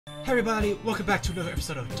Hey everybody, welcome back to another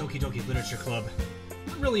episode of Doki Doki Literature Club.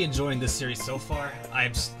 I'm really enjoying this series so far.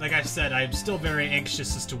 Like I've said, I'm still very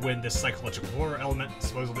anxious as to when this psychological horror element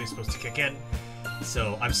supposedly is supposed to kick in.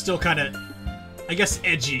 So I'm still kind of, I guess,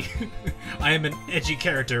 edgy. I am an edgy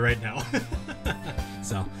character right now.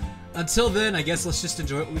 So, until then, I guess let's just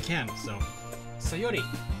enjoy what we can. So, Sayori,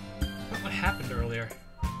 what happened earlier?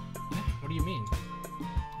 What do you mean?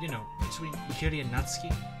 You know, between Yuri and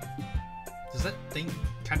Natsuki? Does that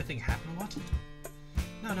kind of thing happen a lot?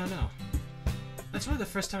 No. That's really the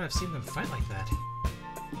first time I've seen them fight like that.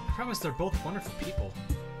 I promise they're both wonderful people.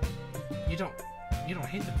 You don't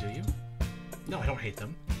hate them, do you? No, I don't hate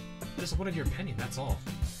them. I just wanted your opinion, that's all.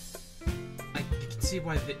 I can see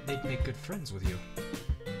why they'd make good friends with you.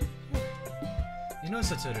 You know,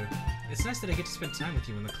 Satoru, it's nice that I get to spend time with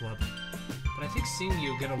you in the club. But I think seeing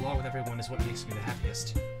you get along with everyone is what makes me the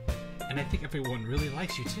happiest. And I think everyone really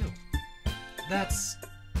likes you too. That's...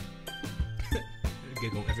 I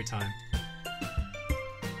giggle every time.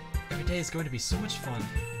 Every day is going to be so much fun.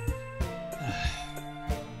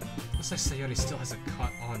 Looks like Sayori still hasn't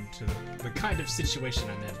caught on to the kind of situation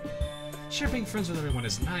I'm in. Sure, being friends with everyone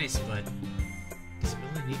is nice, but does it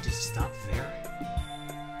really need to stop there?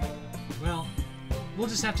 Well, we'll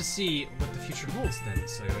just have to see what the future holds then,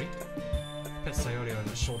 Sayori. Pet Sayori on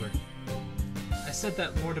the shoulder. I said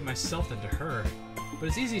that more to myself than to her, but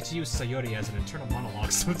it's easy to use Sayori as an internal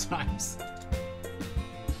monologue sometimes.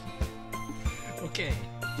 Okay,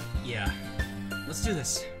 yeah, let's do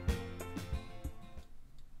this.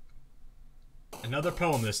 Another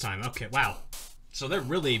poem this time. Okay, wow. So they're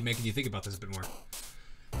really making you think about this a bit more.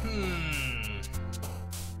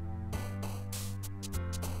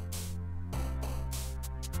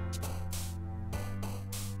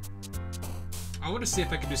 I want to see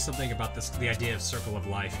if I can do something about the idea of circle of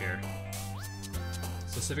life here.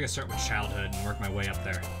 So see if I can start with childhood and work my way up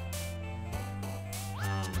there.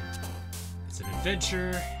 It's an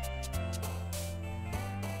adventure.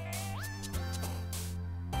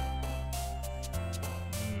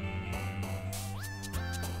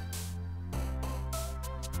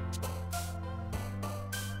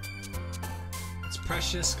 It's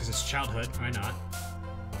precious because it's childhood. Why not?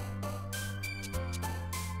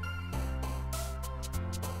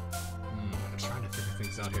 I'm trying to figure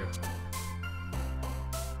things out here.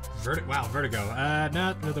 Wow, vertigo.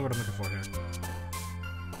 Not really what I'm looking for here.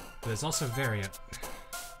 But it's also variant.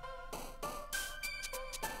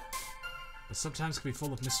 But sometimes can be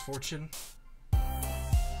full of misfortune.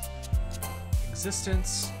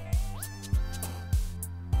 Existence.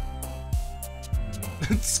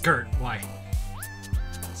 Skirt, why?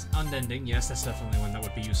 It's unending, yes, that's definitely one that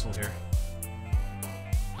would be useful here.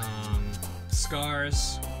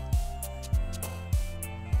 Scars.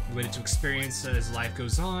 Related to experience as life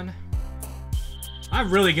goes on.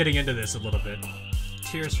 I'm really getting into this a little bit.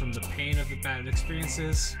 Tears from the pain of the bad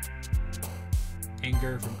experiences.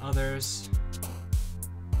 Anger from others.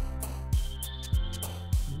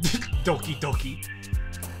 Doki Doki.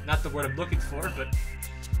 Not the word I'm looking for, but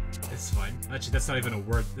it's fine. Actually, that's not even a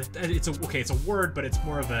word. It's a word, but it's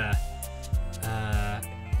more of a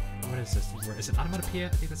what is this word? Is it onomatopoeia? I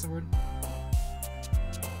think that's the word.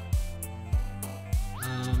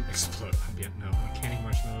 Explode. No. Uncanny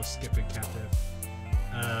marshmallow, skipping captive.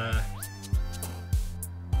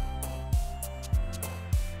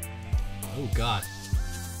 Oh god.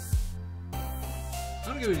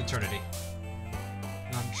 I'm gonna go to eternity.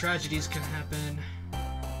 Tragedies can happen.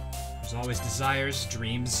 There's always desires,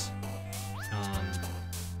 dreams.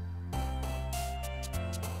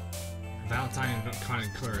 Valentine kind of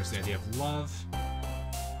incurs the idea of love.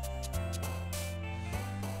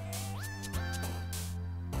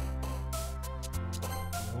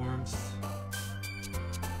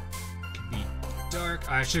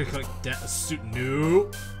 I should have clicked a suit.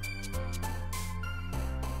 No.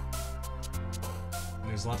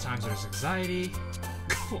 There's a lot of times there's anxiety.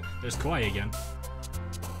 There's kawaii again.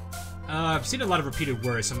 I've seen a lot of repeated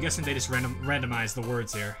words, so I'm guessing they just randomize the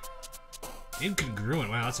words here. Incongruent.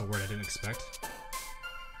 Wow, that's a word I didn't expect.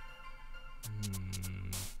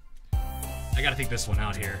 I gotta think this one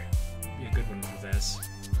out here. Be a good one for this.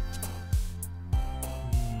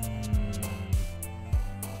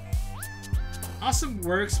 Awesome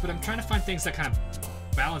works, but I'm trying to find things that kind of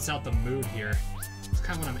balance out the mood here. It's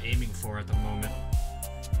kind of what I'm aiming for at the moment.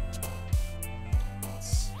 Let's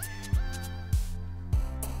see.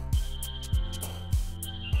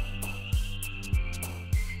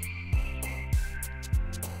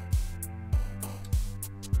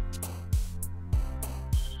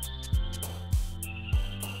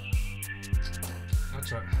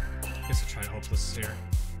 I guess I'll try hopeless here.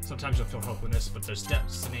 Sometimes you'll feel hopelessness, but there's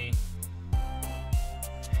destiny.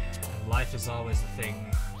 And life is always the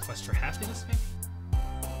thing. Quest for happiness, maybe?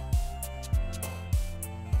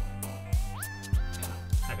 Yeah,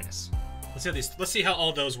 happiness. Let's see how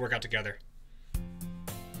all those work out together.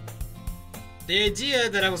 The idea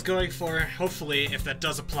that I was going for, hopefully, if that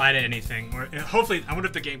does apply to anything, or hopefully, I wonder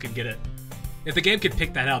if the game can get it. If the game could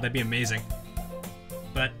pick that out, that'd be amazing.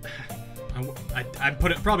 But I'm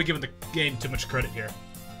probably giving the game too much credit here.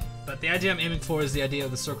 But the idea I'm aiming for is the idea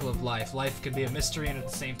of the circle of life. Life can be a mystery, and at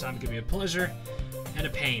the same time, it can be a pleasure and a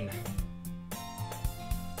pain.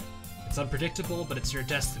 It's unpredictable, but it's your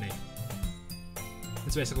destiny.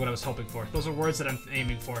 That's basically what I was hoping for. Those are words that I'm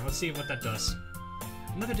aiming for. Let's see what that does.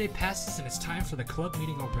 Another day passes, and it's time for the club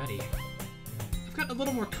meeting already. I've gotten a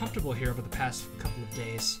little more comfortable here over the past couple of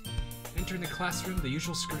days. Entering the classroom, the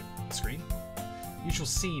usual usual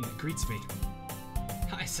scene greets me.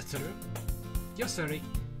 Hi, Satoru. Yo, sorry.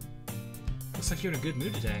 Looks like you're in a good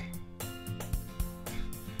mood today.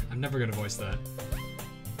 I'm never gonna voice that.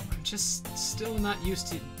 I'm just still not used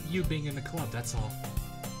to you being in the club, that's all.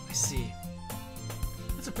 I see.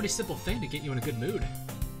 That's a pretty simple thing to get you in a good mood.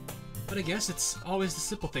 But I guess it's always the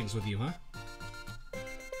simple things with you, huh?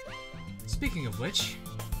 Speaking of which,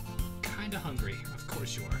 kinda hungry. Of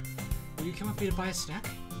course you are. Will you come up here to buy a snack?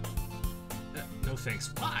 No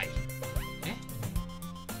thanks. Why? Eh?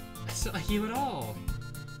 That's not like you at all.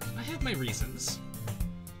 I have my reasons.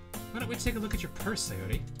 Why don't we take a look at your purse,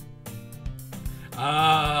 Sayori?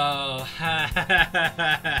 Oh,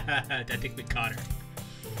 I think we caught her.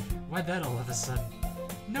 Why that all of a sudden?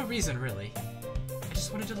 No reason, really. I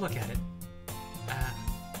just wanted to look at it.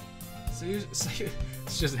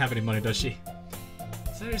 She doesn't have any money, does she?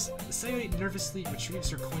 Sayori nervously retrieves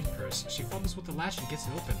her coin purse. She fumbles with the latch and gets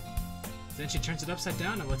it open. Then she turns it upside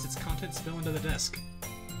down and lets its contents spill into the desk.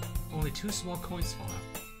 Only 2 small coins fall out.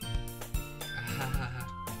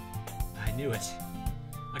 I knew it.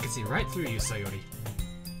 I can see right through you, Sayori.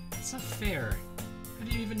 It's not fair. How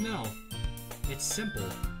do you even know? It's simple.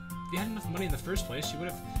 If you had enough money in the first place, you would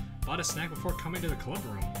have bought a snack before coming to the club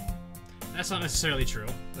room. That's not necessarily true,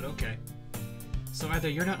 but okay. So either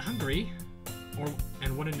you're not hungry,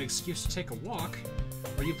 and wanted an excuse to take a walk,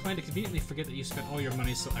 or you plan to conveniently forget that you spent all your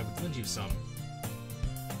money so I would lend you some.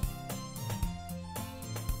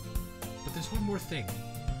 But there's one more thing.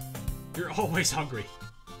 You're always hungry.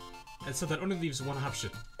 And so that only leaves one option.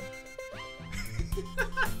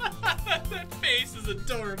 That face is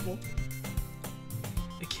adorable.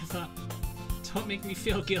 I give up. Don't make me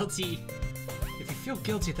feel guilty. If you feel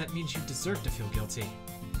guilty, that means you deserve to feel guilty.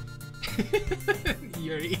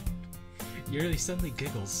 Yuri suddenly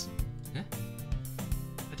giggles. Huh?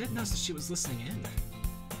 I didn't notice that she was listening in.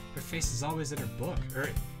 Her face is always in her book.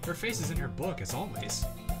 Her face is in her book, as always.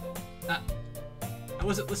 I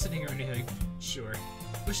wasn't listening or anything. Sure.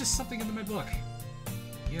 It was just something in my book.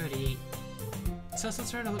 Yuri. Tessa's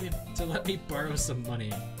trying to let me borrow some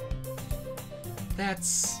money.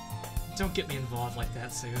 Don't get me involved like that,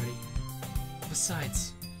 Sayori.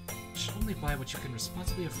 Besides, you should only buy what you can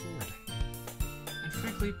responsibly afford. And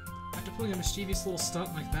frankly, after pulling a mischievous little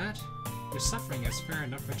stunt like that, your suffering is fair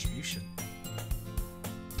enough retribution.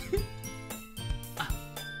 Did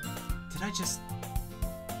I just...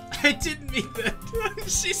 I didn't mean that!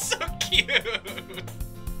 She's so cute!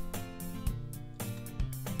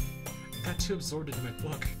 I got too absorbed into my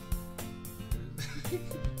book.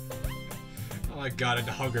 Oh my god, I'd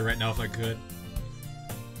hunger right now if I could.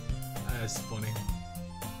 That's funny.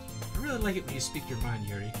 I really like it when you speak your mind,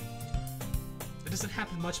 Yuri. It doesn't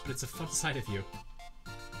happen much, but it's a fun side of you.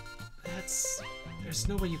 There's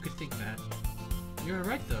no way you could think that. You're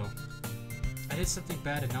right, though. I did something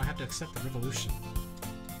bad and now I have to accept the revolution.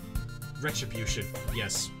 Retribution,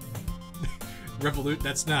 yes. That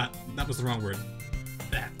was the wrong word.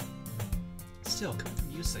 That. Still, coming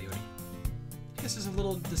from you, Sayori. I guess there's a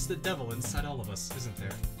little, the devil inside all of us, isn't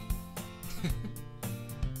there?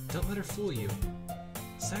 Don't let her fool you.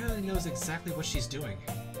 Sayori knows exactly what she's doing.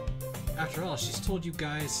 After all, she's told you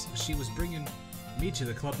guys she was bringing me to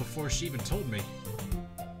the club before she even told me.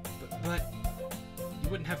 But you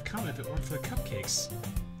wouldn't have come if it weren't for the cupcakes.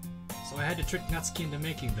 So I had to trick Natsuki into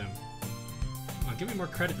making them. Come on, give me more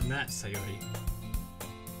credit than that, Sayori.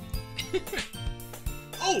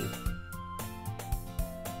 Oh!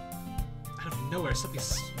 Out of nowhere, something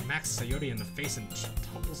smacks Sayori in the face and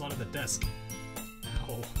tumbles onto the desk.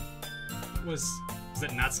 Ow. Was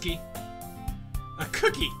it Natsuki? A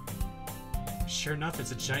cookie! Sure enough,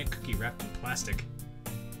 it's a giant cookie wrapped in plastic.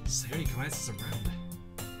 Sayori glances around.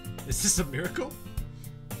 Is this a miracle?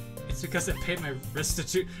 It's because I paid my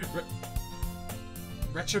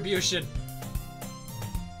retribution.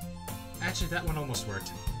 Actually, that one almost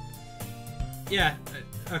worked. Yeah,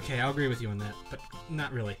 okay, I'll agree with you on that, but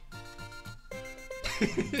not really.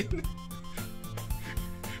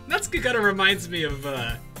 Natsuki kind of reminds me of,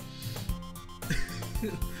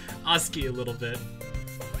 Oski a little bit.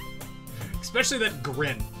 Especially that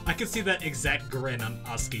grin. I can see that exact grin on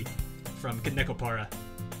Oski from Kanekopara.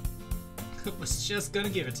 Was just gonna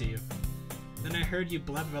give it to you. Then I heard you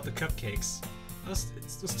blab about the cupcakes. It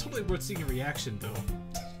was totally worth seeing a reaction, though.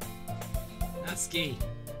 Natsuki,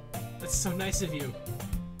 that's so nice of you.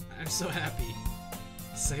 I'm so happy.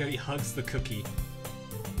 Sayori hugs the cookie.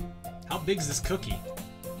 How big's this cookie?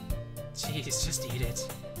 Jeez, just eat it.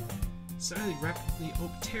 Sayori rapidly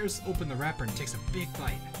tears open the wrapper and takes a big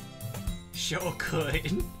bite.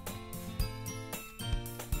 Shokuin.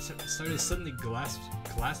 Sayori suddenly clasps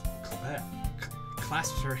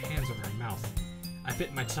her hands over her mouth. I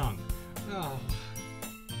bit my tongue. Oh,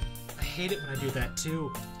 I hate it when I do that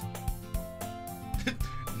too.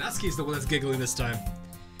 Natsuki's the one that's giggling this time.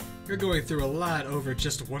 You're going through a lot over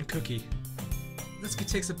just one cookie. Natsuki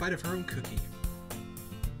takes a bite of her own cookie.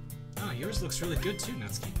 Oh, yours looks really good too,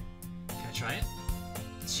 Natsuki. Can I try it?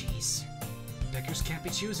 Jeez. Beggars can't be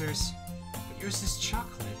choosers. But yours is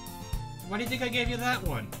chocolate. Why do you think I gave you that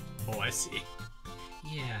one? Oh, I see.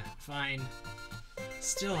 Yeah, fine.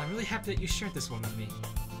 Still, I'm really happy that you shared this one with me.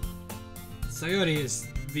 Sayori is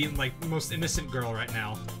the, most innocent girl right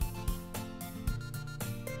now.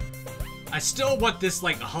 I still want this,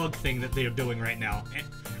 hug thing that they're doing right now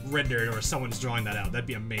rendered, or someone's drawing that out. That'd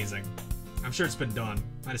be amazing. I'm sure it's been done.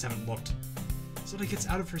 I just haven't looked. Sayori gets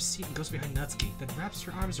out of her seat and goes behind Natsuki, then wraps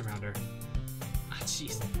her arms around her. Ah,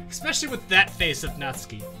 jeez. Especially with that face of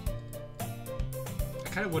Natsuki.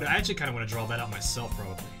 I actually kind of want to draw that out myself,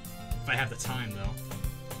 probably. If I have the time, though.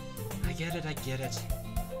 I get it.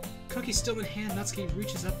 Cookie still in hand, Natsuki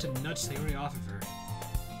reaches up to nudge Sayori off of her.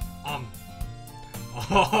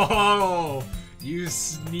 Oh, you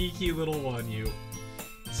sneaky little one, you.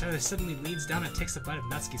 Sayori suddenly leans down and takes a bite of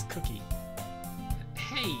Natsuki's cookie.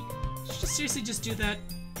 Hey, should you seriously just do that?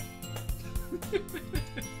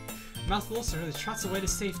 Mouthful, Sayori trots away to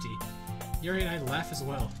safety. Yuri and I laugh as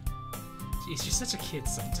well. Jeez, you're such a kid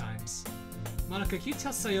sometimes. Monica, can you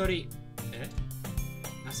tell Sayori... Eh?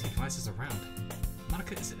 Natsuki glances around.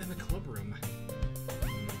 Monica isn't in the club room.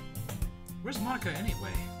 Where's Monica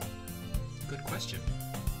anyway? Good question.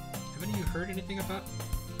 Have any of you heard anything about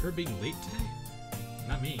her being late today?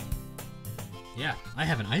 Not me. Yeah, I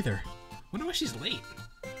haven't either. Wonder why she's late.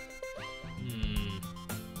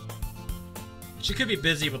 She could be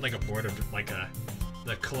busy with a board of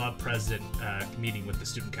the club president meeting with the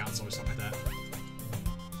student council or something like that.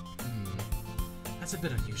 That's a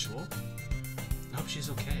bit unusual. I hope she's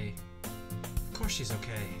okay. Of course she's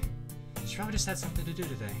okay. She probably just had something to do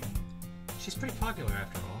today. She's pretty popular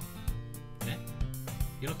after all. Eh?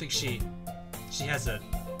 You don't think she has a...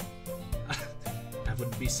 I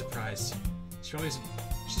wouldn't be surprised.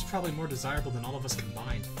 She's probably more desirable than all of us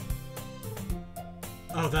combined.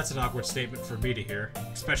 Oh, that's an awkward statement for me to hear,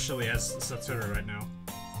 especially as Satoru right now.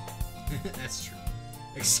 That's true.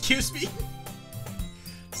 Excuse me?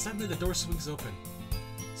 Suddenly the door swings open.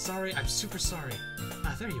 Sorry, I'm super sorry.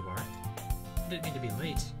 Ah, there you are. I didn't mean to be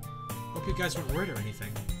late. Hope you guys weren't worried or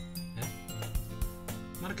anything. Eh?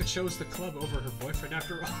 Monica chose the club over her boyfriend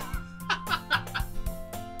after all.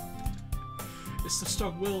 It's so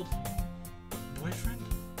strong-willed. Boyfriend?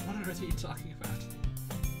 What on earth are you talking about?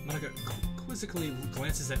 Monica quizzically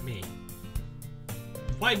glances at me.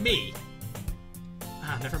 Why me?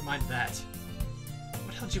 Ah, never mind that.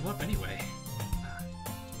 What held you up anyway?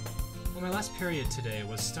 Well, my last period today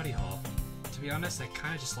was study hall. To be honest, I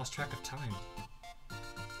kinda just lost track of time.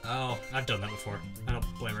 Oh, I've done that before. I don't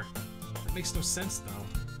blame her. That makes no sense, though.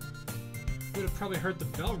 You would have probably heard the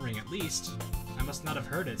bell ring, at least. I must not have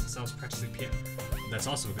heard it since I was practicing piano. That's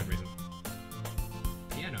also a good reason.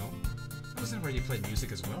 Piano? Wasn't where you played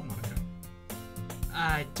music as well, Monica?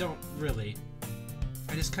 I don't really.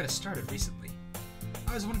 I just kinda started recently. I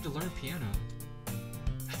always wanted to learn piano.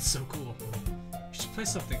 That's so cool. You should play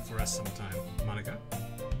something for us sometime, Monica.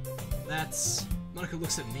 Monica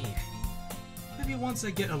looks at me. Maybe once I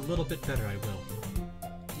get a little bit better, I will.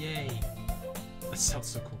 Yay. That sounds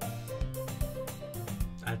so cool.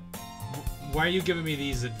 Why are you giving me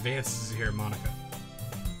these advances here, Monica?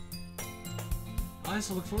 I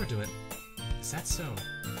also look forward to it. Is that so?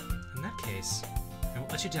 In that case, I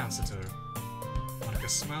won't let you down, Satoru. Monica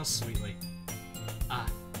smiles sweetly. Ah,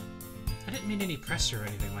 I didn't mean any pressure or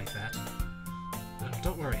anything like that.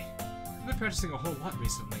 Don't worry. I've been practicing a whole lot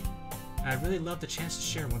recently, and I'd really love the chance to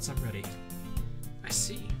share once I'm ready. I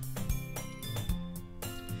see.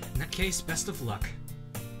 In that case, best of luck.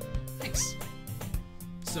 thanks.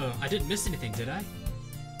 So, I didn't miss anything, did I?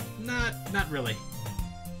 Not really.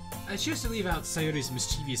 I choose to leave out Sayori's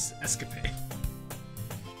mischievous escapade.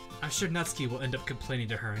 I'm sure Natsuki will end up complaining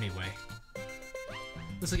to her anyway.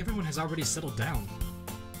 Looks like everyone has already settled down.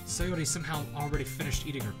 Sayori somehow already finished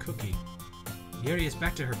eating her cookie. Yuri is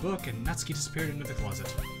back to her book, and Natsuki disappeared into the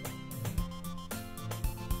closet.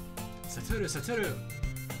 Satoru!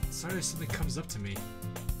 Sayori suddenly comes up to me.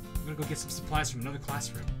 I'm gonna go get some supplies from another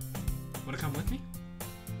classroom. Wanna come with me?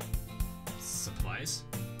 Supplies?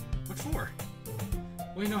 What for?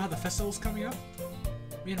 Well, you know how the festival's coming up?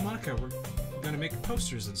 Me and Monica, we're gonna make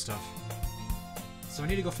posters and stuff. So I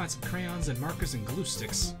need to go find some crayons and markers and glue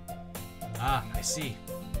sticks. Ah, I see.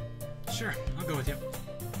 Sure, I'll go with you.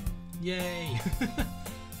 Yay!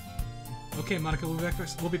 Okay, Monica,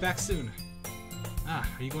 we'll be back soon. Ah,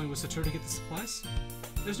 are you going with Satoru to get the supplies?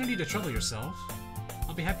 There's no need to trouble yourself.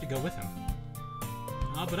 I'll be happy to go with him.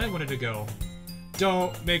 Ah, but I wanted to go.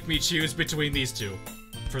 Don't make me choose between these two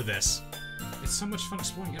for this. It's so much fun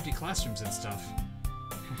exploring empty classrooms and stuff.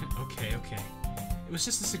 Okay. It was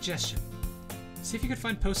just a suggestion. See if you could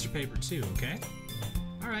find poster paper too, okay?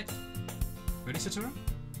 Alright. Ready, Satoru?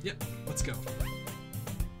 Yep, let's go.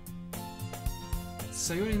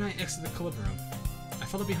 Sayori and I exit the club room. I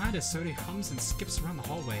follow behind as Sayori hums and skips around the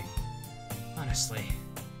hallway. Honestly,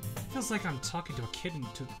 feels like I'm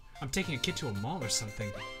taking a kid to a mall or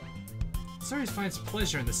something. Sayori finds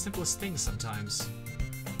pleasure in the simplest things sometimes.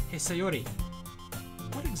 Hey Sayori,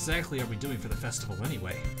 what exactly are we doing for the festival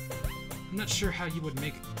anyway? I'm not sure how you would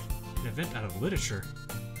make an event out of literature.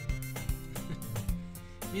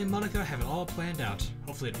 Me and Monica have it all planned out.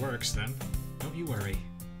 Hopefully it works then. Don't you worry.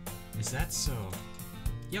 Is that so?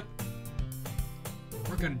 Yep.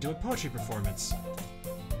 We're gonna do a poetry performance.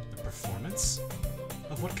 A performance?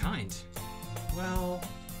 Of what kind? Well,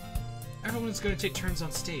 everyone's gonna take turns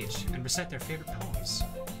on stage and recite their favorite poems.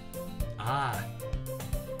 Ah,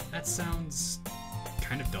 that sounds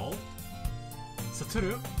kind of dull.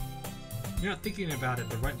 Satoru, you're not thinking about it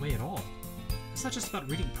the right way at all. It's not just about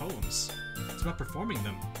reading poems. It's about performing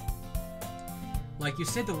them. Like, you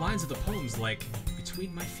say the lines of the poems like,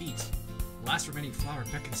 between my feet, last remaining flower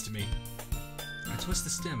beckons to me. I twist the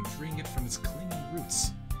stem, freeing it from its clinging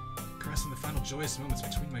roots, caressing the final joyous moments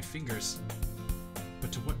between my fingers.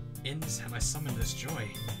 But to what ends have I summoned this joy?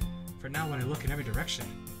 For now when I look in every direction,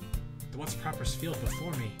 the once prosperous field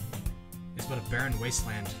before me is but a barren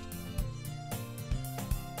wasteland.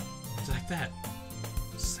 It's like that.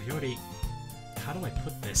 Sayori, how do I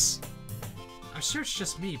put this? I'm sure it's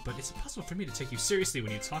just me, but it's impossible for me to take you seriously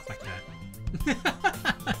when you talk like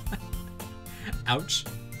that. Ouch.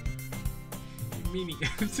 Mimi,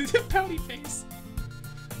 the pouty face.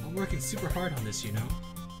 I'm working super hard on this, you know.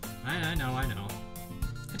 I know.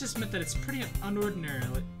 I just meant that it's pretty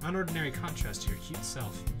unordinary contrast to your cute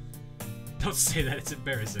self. Don't say that, it's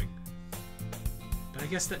embarrassing. But I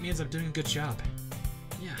guess that means I'm doing a good job.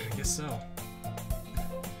 Yeah, I guess so.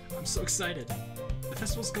 I'm so excited. The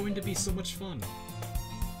festival's going to be so much fun.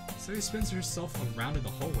 Sayori spins herself around in the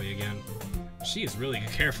hallway again. She is really a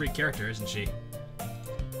carefree character, isn't she?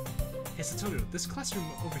 Hey Satoru, this classroom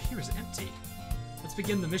over here is empty. Let's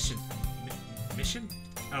begin the mission. Mission?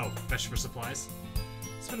 Oh, fetch for supplies.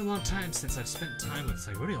 It's been a long time since I've spent time with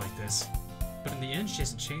Sayori like this. But in the end, she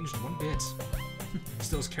hasn't changed one bit.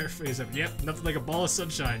 Still as carefree as ever. Yep, nothing like a ball of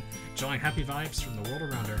sunshine, drawing happy vibes from the world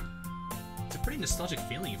around her. It's a pretty nostalgic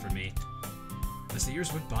feeling for me. As the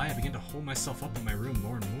years went by, I began to hold myself up in my room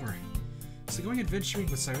more and more. So going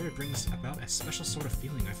adventuring with Sayori brings about a special sort of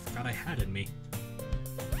feeling I forgot I had in me.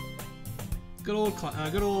 Good old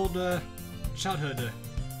childhood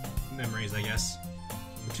memories, I guess.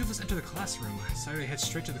 The two of us enter the classroom. Sayori heads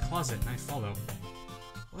straight to the closet, and I follow.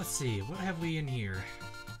 Let's see, what have we in here?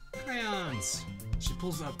 Crayons! She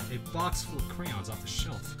pulls up a box full of crayons off the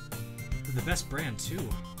shelf. They're the best brand, too.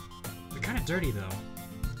 They're kind of dirty, though.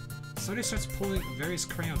 Sayori starts pulling various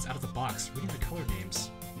crayons out of the box, reading the color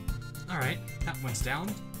names. Alright, that one's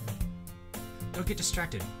down. Don't get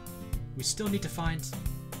distracted. We still need to find...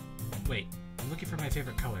 Wait, I'm looking for my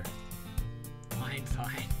favorite color. Fine.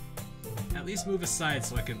 At least move aside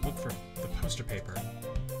so I can look for the poster paper.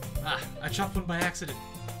 Ah, I chopped one by accident.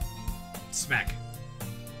 Smack.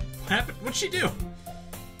 What happened? What'd she do?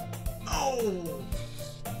 Oh!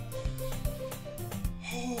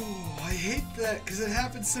 Oh, I hate that because it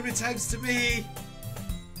happens so many times to me.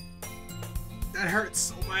 That hurts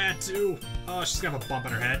so bad too. Oh, she's got a bump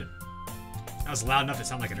on her head. That was loud enough to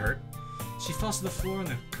sound like it hurt. She falls to the floor and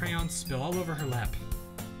the crayons spill all over her lap.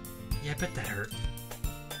 Yeah, I bet that hurt.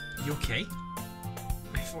 You okay?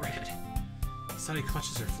 My forehead. Sayori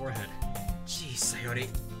clutches her forehead. Jeez, Sayori.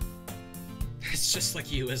 It's just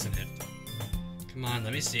like you, isn't it? Come on,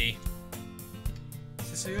 let me see.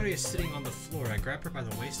 Since Sayori is sitting on the floor, I grab her by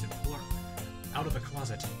the waist and pull her out of the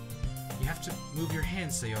closet. You have to move your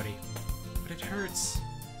hands, Sayori. But it hurts.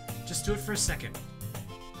 Just do it for a second.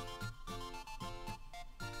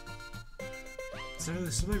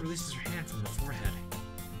 Sayori slowly releases her hand from the forehead.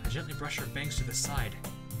 I gently brush her bangs to the side.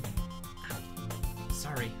 Ow.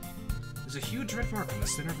 Sorry. There's a huge red mark on the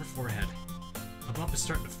center of her forehead. A bump is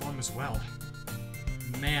starting to form as well.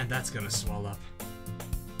 Man, that's gonna swell up.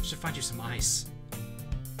 I should find you some ice.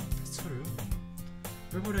 Toru?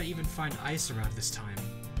 Where would I even find ice around this time?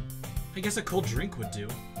 I guess a cold drink would do.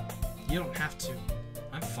 You don't have to.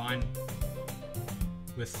 I'm fine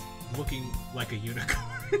with looking like a unicorn.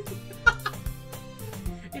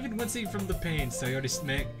 Even wincing from the pain, Sayori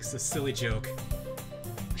makes a silly joke.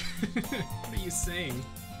 What are you saying?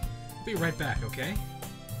 I'll be right back, okay?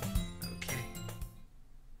 Okay.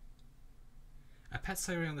 I pat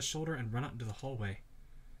Sayori on the shoulder and run out into the hallway.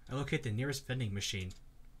 I locate the nearest vending machine.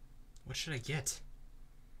 What should I get?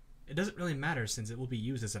 It doesn't really matter since it will be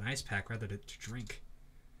used as an ice pack rather than to drink.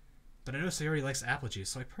 But I know Sayori likes apple juice,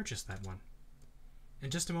 so I purchased that one. In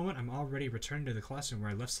just a moment, I'm already returning to the classroom where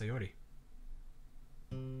I left Sayori.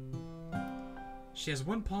 She has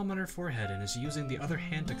one palm on her forehead and is using the other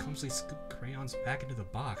hand to clumsily scoop crayons back into the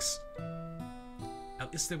box.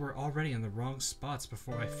 At least they were already in the wrong spots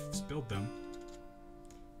before I spilled them.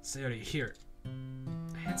 Sayori, here.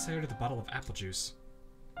 I hand Sayori the bottle of apple juice.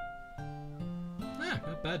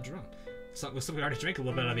 Not bad drunk. So it looks like we already drank a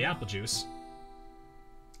little bit of the apple juice.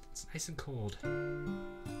 It's nice and cold.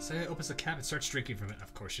 Sayori opens the cap and starts drinking from it.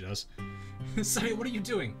 Of course she does. Sayori, what are you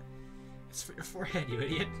doing? It's for your forehead, you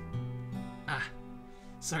idiot. Ah,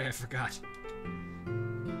 sorry, I forgot.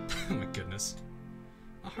 Oh my goodness.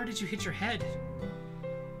 How hard did you hit your head?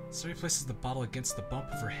 Sayori places the bottle against the bump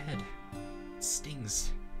of her head. It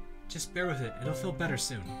stings. Just bear with it. It'll feel better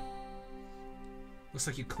soon. Looks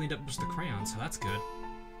like you cleaned up most of the crayons, so that's good.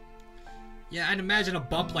 Yeah, I'd imagine a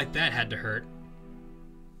bump like that had to hurt.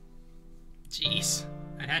 Jeez,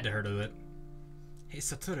 it had to hurt a bit. Hey,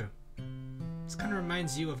 Satoru. This kind of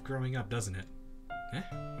reminds you of growing up, doesn't it? Eh?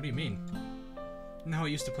 What do you mean? You know how I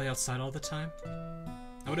used to play outside all the time?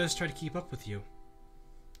 I would always try to keep up with you.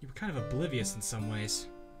 You were kind of oblivious in some ways.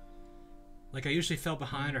 Like I usually fell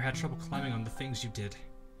behind or had trouble climbing on the things you did.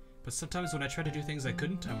 But sometimes when I tried to do things I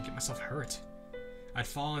couldn't, I would get myself hurt. I'd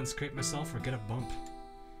fall and scrape myself or get a bump.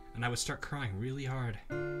 And I would start crying really hard.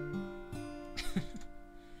 And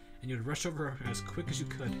you would rush over as quick as you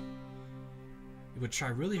could. You would try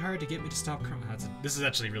really hard to get me to stop crying. This is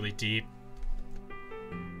actually really deep.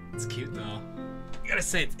 It's cute though. I gotta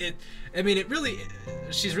say,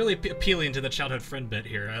 she's really appealing to the childhood friend bit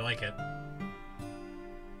here. I like it.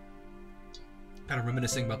 Kind of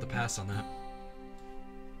reminiscing about the past on that.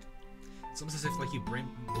 It's almost as if like you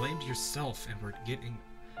blamed yourself and were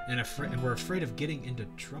were afraid of getting into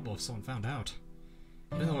trouble if someone found out.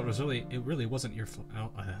 Even though it really wasn't your fault.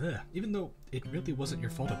 Even though it really wasn't your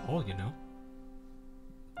fault at all, you know.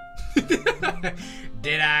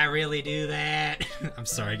 Did I really do that? I'm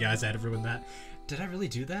sorry, guys. I had to ruin that. Did I really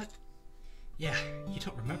do that? Yeah, you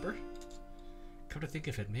don't remember? Come to think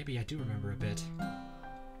of it, maybe I do remember a bit. I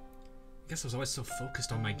guess I was always so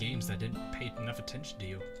focused on my games that I didn't pay enough attention to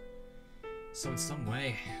you. So in some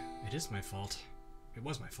way, it is my fault. It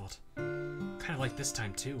was my fault. Kind of like this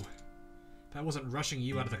time too. If I wasn't rushing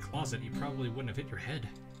you out of the closet, you probably wouldn't have hit your head.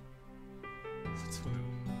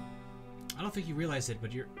 I don't think you realize it,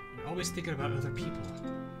 but you're always thinking about other people.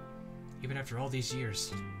 Even after all these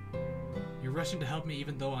years. You're rushing to help me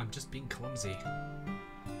even though I'm just being clumsy.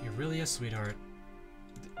 You're really a sweetheart.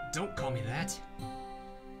 Don't call me that.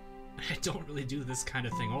 I don't really do this kind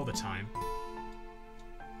of thing all the time.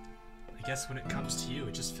 I guess when it comes to you,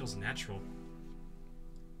 it just feels natural.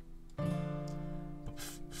 But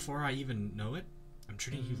before I even know it, I'm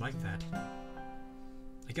treating you like that.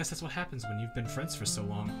 I guess that's what happens when you've been friends for so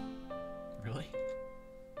long. Really?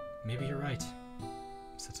 Maybe you're right,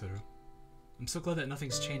 Satoru. I'm so glad that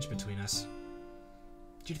nothing's changed between us.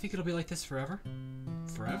 Do you think it'll be like this forever?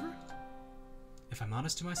 Forever? If I'm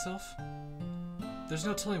honest to myself? There's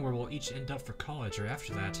no telling where we'll each end up for college or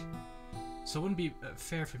after that. So it wouldn't be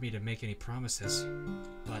fair for me to make any promises.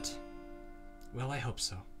 But, well, I hope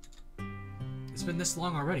so. It's been this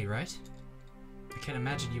long already, right? I can't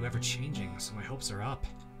imagine you ever changing, so my hopes are up.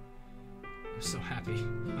 I'm so happy.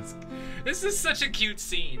 This is such a cute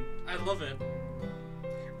scene. I love it.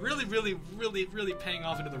 Really, really, really, really paying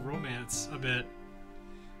off into the romance a bit.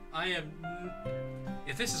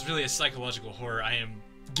 If this is really a psychological horror, I am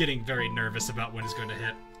getting very nervous about when it's going to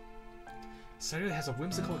hit. Sayori has a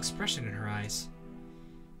whimsical expression in her eyes.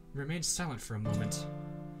 He remains silent for a moment.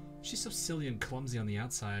 She's so silly and clumsy on the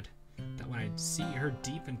outside that when I see her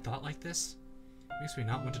deep in thought like this, it makes me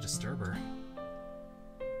not want to disturb her.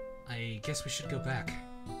 I guess we should go back.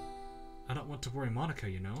 I don't want to worry Monica,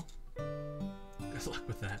 you know? Good luck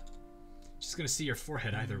with that. She's gonna see your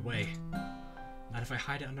forehead either way. Not if I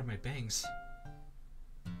hide it under my bangs.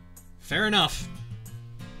 Fair enough.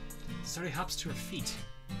 Sayori hops to her feet.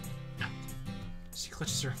 She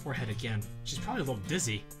clutches her forehead again. She's probably a little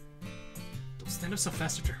dizzy. Don't stand up so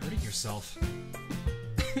fast after hurting yourself.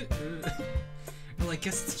 Well, I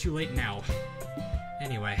guess it's too late now.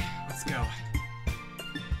 Anyway, let's go.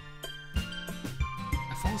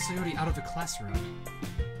 I follow Sayori out of the classroom.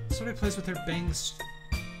 Sayori plays with her bangs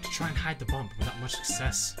to try and hide the bump without much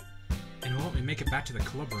success, and won't let me make it back to the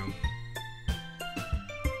club room.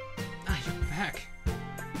 Ah, you're back.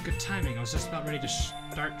 Good timing. I was just about ready to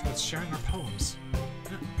start with sharing our poems.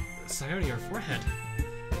 Sayori, her forehead.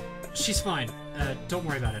 She's fine. Don't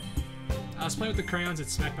worry about it. I was playing with the crayons and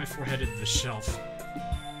smacked my forehead into the shelf.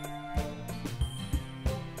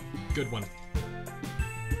 Good one.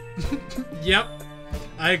 Yep.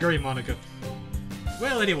 I agree, Monica.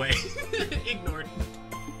 Well, anyway. Ignored.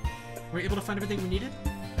 Were you able to find everything we needed?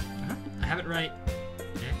 Uh-huh. I have it right.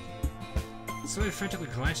 Sayori frantically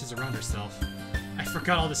glances around herself. I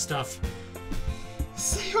forgot all this stuff.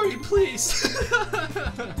 Sayori, please!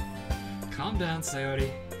 Calm down, Sayori.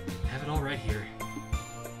 I have it all right here.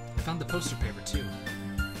 I found the poster paper, too.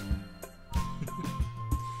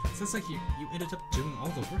 Sounds like you ended up doing all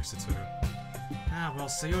the work, Satoru. Ah, well,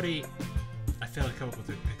 Sayori... I failed to come up with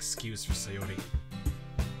an excuse for Sayori.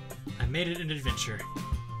 I made it an adventure.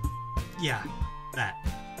 Yeah, that.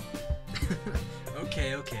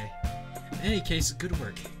 Okay. In any case, good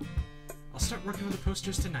work. I'll start working on the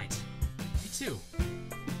posters tonight. Me too.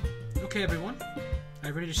 Okay, everyone. Are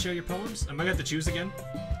you ready to share your poems? Am I going to choose again?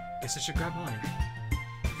 Guess I should grab mine.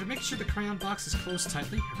 After making sure the crayon box is closed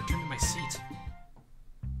tightly, I return to my seat.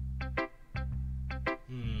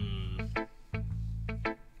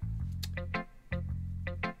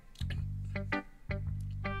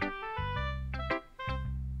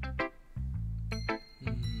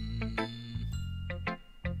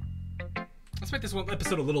 Let's make this one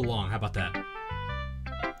episode a little long. How about that?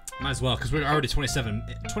 Might as well, because we're already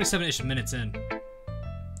 27-ish minutes in.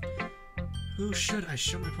 Who should I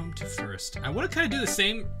show my poem to first? I want to kind of do the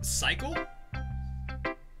same cycle,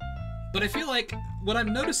 but I feel like what I've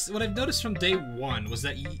noticed from day one was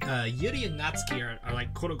that Yuri and Natsuki are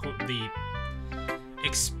like quote-unquote the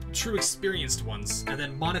true experienced ones, and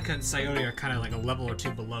then Monica and Sayori are kind of like a level or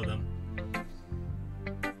two below them.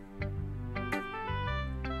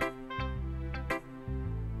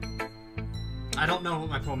 I don't know what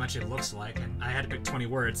my poem actually looks like, and I had to pick 20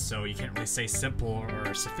 words, so you can't really say simple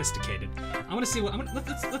or sophisticated. I want to see what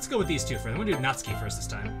let's go with these two first. I'm gonna do Natsuki first this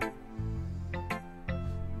time.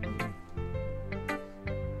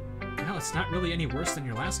 Well, it's not really any worse than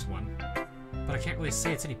your last one, but I can't really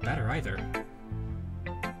say it's any better either.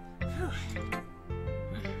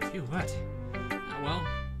 Phew, what? Well,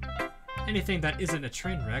 anything that isn't a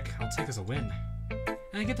train wreck, I'll take as a win. And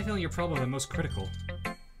I get the feeling you're probably the most critical.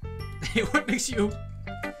 What makes you...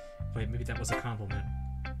 Wait, maybe that was a compliment.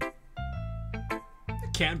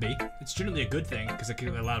 It can be. It's generally a good thing, because it can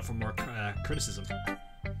allow for more criticism.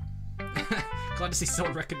 Glad to see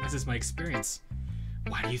someone recognizes my experience.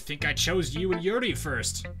 Why do you think I chose you and Yuri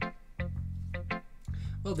first?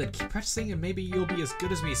 Well then, keep practicing and maybe you'll be as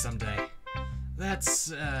good as me someday.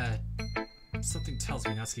 That's, something tells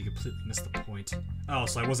me Natsuki completely missed the point. Oh,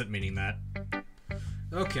 so I wasn't meaning that.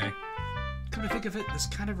 Okay. Come to think of it, this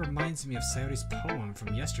kind of reminds me of Sayori's poem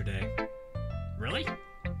from yesterday. Really?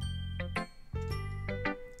 Yeah,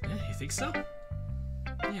 you think so?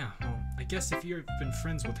 Yeah, well, I guess if you've been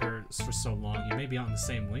friends with her for so long, you may be on the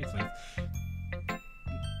same wavelength.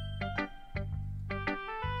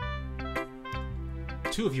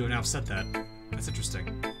 Two of you have now said that. That's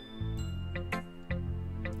interesting.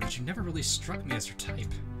 But you never really struck me as her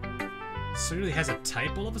type. Sayori has a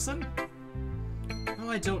type all of a sudden? Well,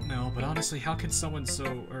 I don't know, but honestly, how can someone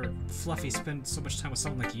so, fluffy spend so much time with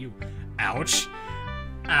someone like you? Ouch!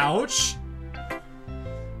 Ouch!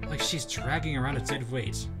 Like she's dragging around a dead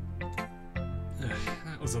weight. Ugh,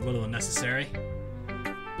 that was a little unnecessary.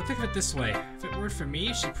 But think of it this way, if it weren't for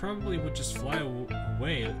me, she probably would just fly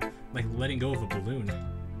away, like letting go of a balloon.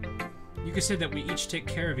 You could say that we each take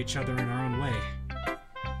care of each other in our own way.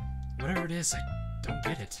 Whatever it is, I don't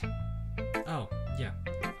get it. Oh, yeah.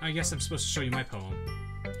 I guess I'm supposed to show you my poem.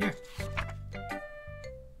 Here.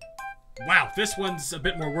 Wow, this one's a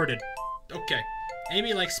bit more worded. Okay.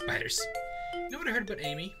 Amy likes spiders. You know what I heard about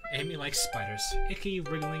Amy? Amy likes spiders. Icky,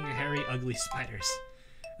 wriggling, hairy, ugly spiders.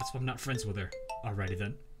 That's why I'm not friends with her. Alrighty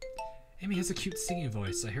then. Amy has a cute singing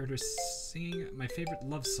voice. I heard her singing my favorite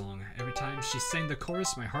love song. Every time she sang the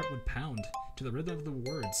chorus, my heart would pound to the rhythm of the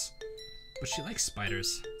words. But she likes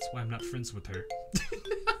spiders. That's why I'm not friends with her.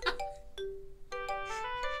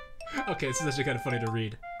 Okay, this is actually kind of funny to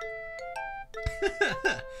read.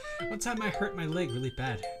 One time I hurt my leg really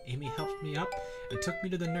bad. Amy helped me up and took me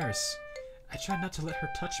to the nurse. I tried not to let her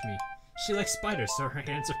touch me. She likes spiders, so her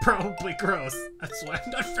hands are probably gross. That's why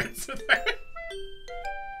I'm not friends with her.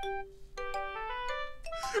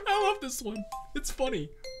 I love this one. It's funny.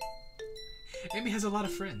 Amy has a lot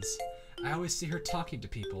of friends. I always see her talking to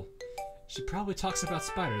people. She probably talks about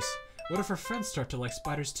spiders. What if her friends start to like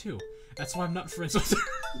spiders too? That's why I'm not friends with her.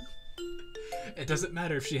 It doesn't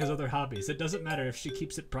matter if she has other hobbies. It doesn't matter if she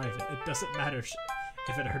keeps it private. It doesn't matter if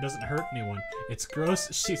it doesn't hurt anyone. It's gross.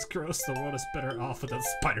 She's gross. The world is better off without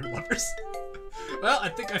spider lovers. Well, I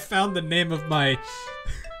think I found the name of my...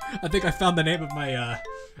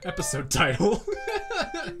 episode title.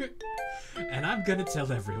 And I'm gonna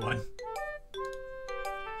tell everyone.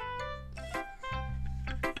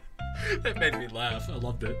 It made me laugh. I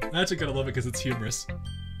loved it. I'm actually gonna love it because it's humorous.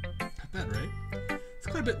 Not bad, right? It's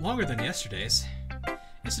quite a bit longer than yesterday's.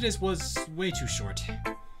 Yesterday's was way too short.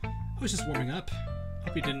 I was just warming up.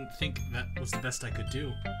 Hope you didn't think that was the best I could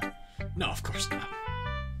do. No, of course not.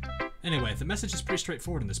 Anyway, the message is pretty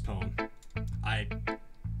straightforward in this poem. I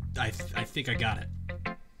think I got it.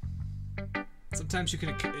 Sometimes you can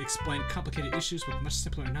explain complicated issues with much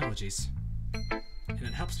simpler analogies. And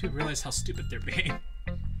it helps people realize how stupid they're being.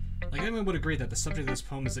 Like, anyone would agree that the subject of this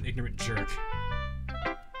poem is an ignorant jerk.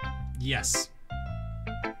 Yes.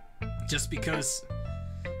 Just because...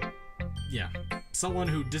 yeah. Someone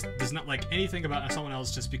who does not like anything about someone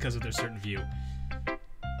else just because of their certain view.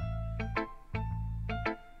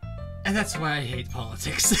 And that's why I hate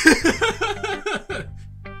politics.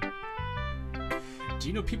 Do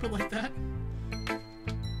you know people like that?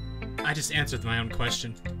 I just answered my own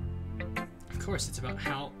question. Of course, it's about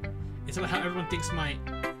how everyone thinks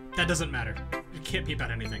that doesn't matter. It can't be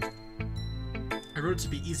about anything. I wrote it to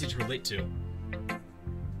be easy to relate to.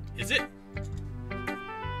 Is it?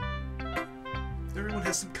 Everyone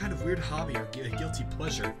has some kind of weird hobby or guilty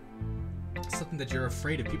pleasure. Something that you're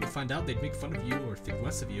afraid if people find out they'd make fun of you or think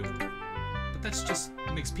less of you. But that's just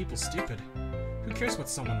makes people stupid. Who cares what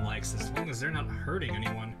someone likes as long as they're not hurting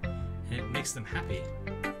anyone and it makes them happy?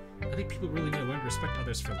 I think people really need to learn to respect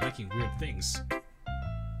others for liking weird things.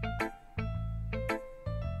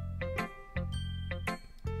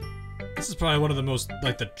 This is probably one of the most,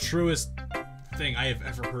 like, the truest thing I have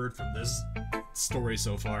ever heard from this story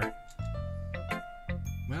so far.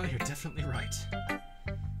 Well, you're definitely right.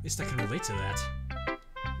 At least I can relate to that.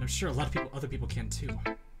 And I'm sure a lot of other people can too.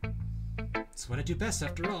 It's what I do best,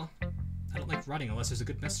 after all. I don't like writing unless there's a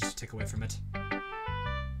good message to take away from it.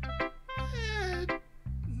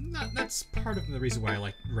 That's part of the reason why I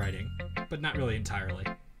like writing, but not really entirely.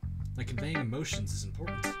 Like, conveying emotions is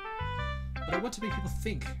important. But I want to make people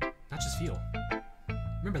think, not just feel.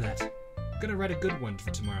 Remember that. I'm gonna write a good one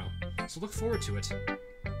for tomorrow, so look forward to it.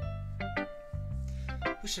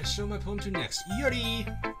 Who should I show my poem to next? Yuri!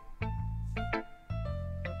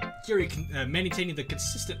 Yuri, maintaining the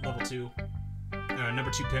consistent level 2,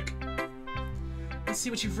 number 2 pick. Let's see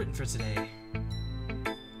what you've written for today.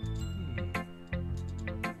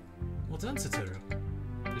 Well done, Satoru.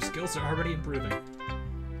 Your skills are already improving.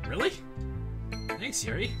 Really? Thanks,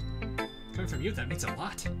 Yuri. Coming from you, that means a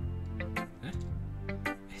lot. Huh?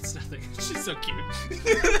 It's nothing. She's so cute.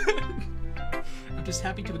 I'm just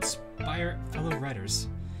happy to inspire fellow writers.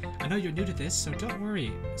 I know you're new to this, so don't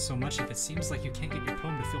worry so much if it seems like you can't get your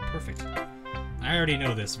poem to feel perfect. I already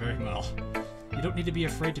know this very well. You don't need to be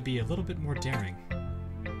afraid to be a little bit more daring.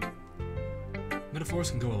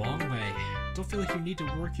 Metaphors can go a long way. Don't feel like you need to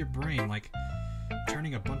work your brain like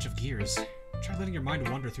turning a bunch of gears. Try letting your mind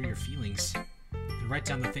wander through your feelings and write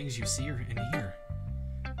down the things you see and hear.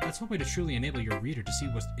 That's one way to truly enable your reader to see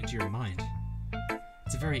what's into your mind.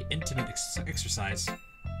 It's a very intimate exercise.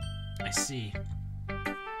 I see.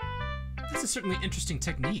 That's a certainly interesting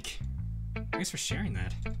technique. Thanks for sharing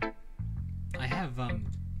that. I have,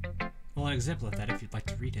 well, an example of that if you'd like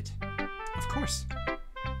to read it. Of course.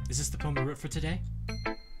 Is this the poem you wrote for today?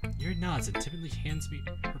 Yuri nods and timidly hands me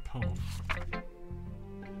her poem.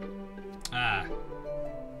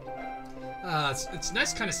 It's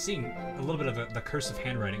nice kind of seeing a little bit of the cursive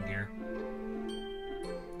handwriting here.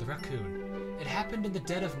 The raccoon. It happened in the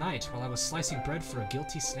dead of night while I was slicing bread for a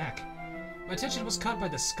guilty snack. My attention was caught by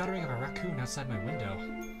the scuttering of a raccoon outside my window.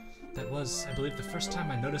 That was, I believe, the first time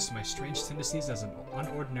I noticed my strange tendencies as an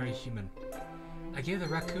unordinary human. I gave the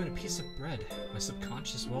raccoon a piece of bread, my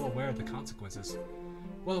subconscious well aware of the consequences.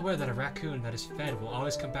 Well aware that a raccoon that is fed will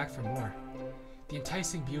always come back for more. The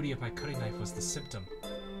enticing beauty of my cutting knife was the symptom.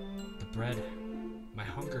 The bread, my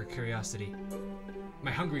hungry curiosity.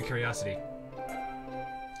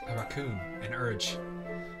 A raccoon, an urge.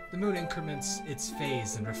 The moon increments its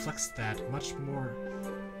phase and reflects that much more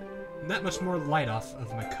light off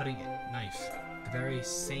of my cutting knife. The very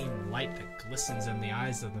same light that glistens in the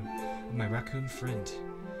eyes of my raccoon friend.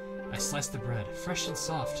 I slice the bread, fresh and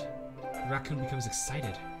soft. The raccoon becomes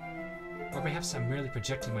excited. Or perhaps I'm merely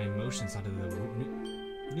projecting my emotions onto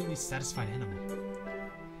the newly satisfied animal.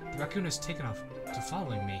 The raccoon has taken off to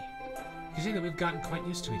following me. You can see that we've gotten quite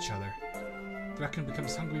used to each other. The raccoon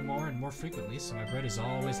becomes hungry more and more frequently, so my bread is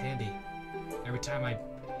always handy. Every time I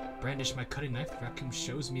brandish my cutting knife, the raccoon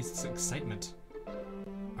shows me its excitement.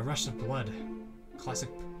 A rush of blood. Classic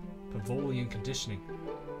Pavlovian conditioning.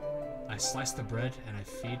 I slice the bread and I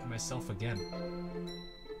feed myself again.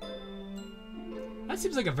 That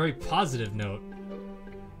seems like a very positive note.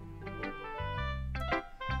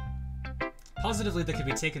 Positively, that could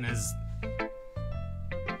be taken as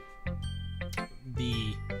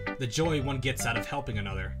the joy one gets out of helping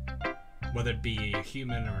another, whether it be a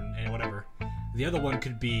human or whatever. The other one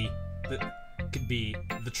could be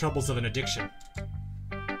the troubles of an addiction.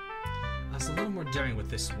 I was a little more daring with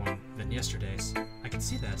this one than yesterday's. I can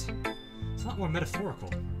see that. It's a lot more metaphorical.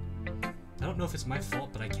 I don't know if it's my fault,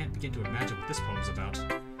 but I can't begin to imagine what this poem's about.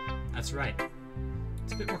 That's right.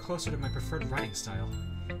 It's a bit more closer to my preferred writing style,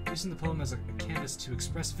 using the poem as a canvas to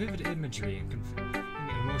express vivid imagery and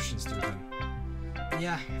emotions through them.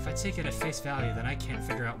 Yeah, if I take it at face value, then I can't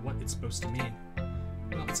figure out what it's supposed to mean.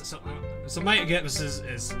 Well, so my guess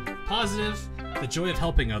is positive, the joy of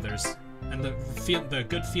helping others, and the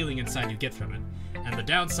good feeling inside you get from it. And the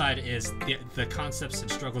downside is the concepts and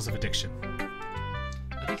struggles of addiction.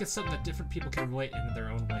 I think it's something that different people can relate in their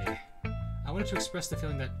own way. I wanted to express the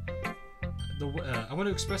feeling that I want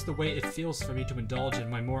to express the way it feels for me to indulge in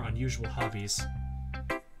my more unusual hobbies.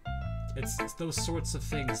 It's those sorts of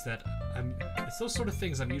things that I'm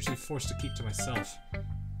usually forced to keep to myself.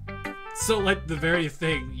 So, like the very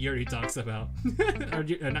thing Yuri talks about, or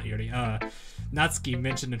not Yuri, Natsuki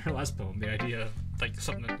mentioned in her last poem, the idea of like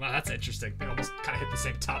something. Wow, that's interesting. They almost kind of hit the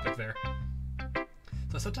same topic there.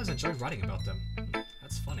 So I sometimes enjoy writing about them.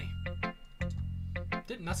 That's funny.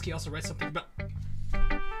 Didn't Natsuki also write something about?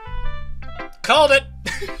 Called it.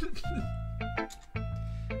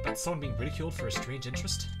 About someone being ridiculed for a strange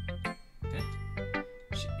interest? Eh?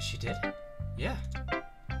 She did? Yeah.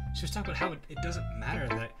 She was talking about how it doesn't matter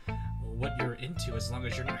that what you're into as long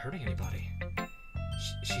as you're not hurting anybody.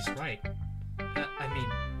 She's right. I mean,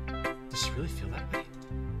 does she really feel that way?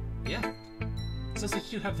 Yeah. Sounds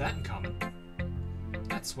like you have that in common.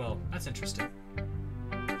 That's interesting.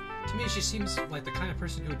 To me, she seems like the kind of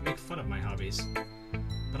person who would make fun of my hobbies.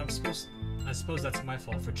 But I suppose that's my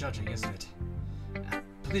fault for judging, isn't it?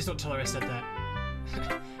 Please don't tell her I said that.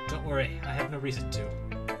 Don't worry, I have no reason to.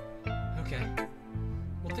 Okay.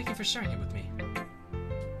 Well, thank you for sharing it with me.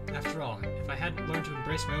 After all, if I hadn't learned to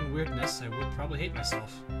embrace my own weirdness, I would probably hate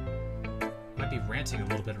myself. I might be ranting a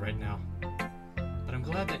little bit right now. But I'm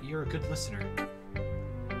glad that you're a good listener.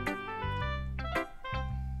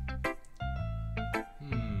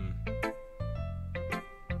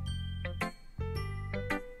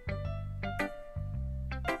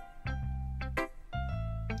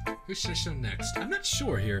 Who should I show next? I'm not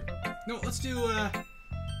sure here. No, let's do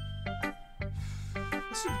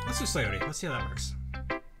Sayori. Let's see how that works.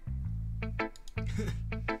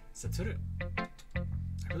 Satoru,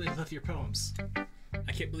 I really love your poems.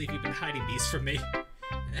 I can't believe you've been hiding these from me.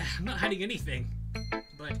 I'm not hiding anything,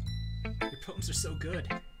 but your poems are so good.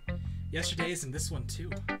 Yesterday's and this one too.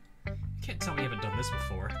 You can't tell me you haven't done this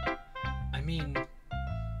before. I mean,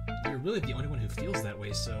 you're really the only one who feels that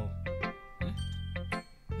way, so...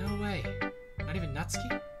 No way. Not even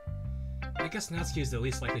Natsuki? I guess Natsuki is the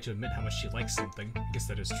least likely to admit how much she likes something. I guess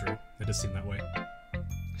that is true. That does seem that way.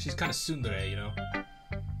 She's kind of tsundere, you know? But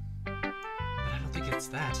I don't think it's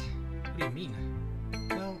that. What do you mean?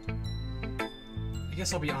 Well, I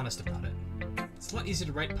guess I'll be honest about it. It's a lot easier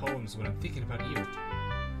to write poems when I'm thinking about you.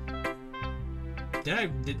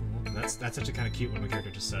 That's actually kind of cute what my character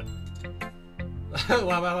just said.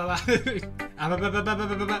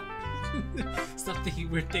 Stop thinking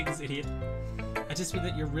weird things, idiot. I just mean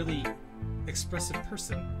that you're a really expressive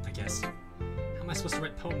person, I guess. How am I supposed to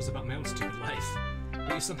write poems about my own stupid life?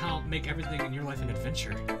 But you somehow make everything in your life an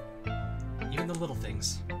adventure. Even the little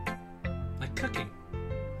things. Like cooking.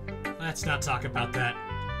 Let's not talk about that.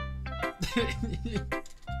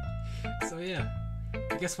 So yeah,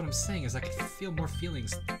 I guess what I'm saying is I can feel more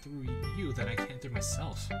feelings through you than I can through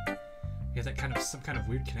myself. We have that kind of, some kind of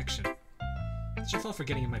weird connection. It's your fault for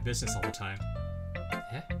getting in my business all the time.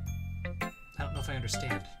 Eh? I don't know if I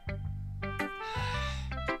understand.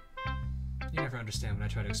 You never understand when I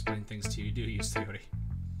try to explain things to you, do you, Sayori?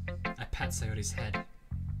 I pat Sayori's head.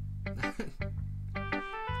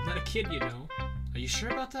 I'm not a kid, you know. Are you sure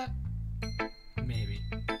about that? Maybe.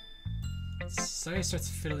 Sayori starts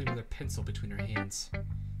fiddling with her pencil between her hands.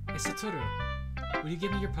 Hey, Satoru, will you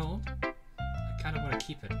give me your poem? I kind of want to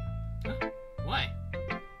keep it. Huh? Why?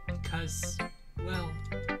 Because, well,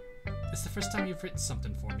 it's the first time you've written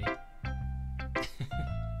something for me.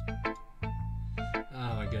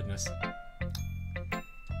 Oh my goodness.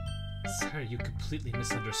 Sorry, you completely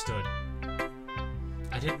misunderstood.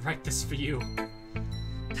 I didn't write this for you.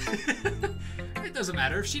 It doesn't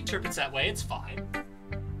matter. If she interprets that way, it's fine.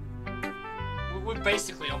 We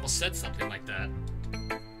basically almost said something like that.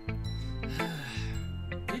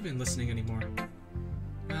 Have you been listening anymore?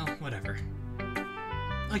 Well, whatever.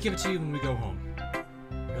 I'll give it to you when we go home.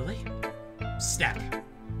 Really? Snap.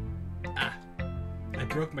 Ah. I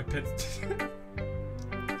broke my pen.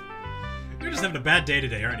 You're just having a bad day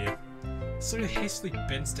today, aren't you? Sayori hastily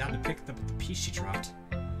bends down to pick up the piece she dropped.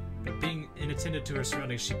 But being inattentive to her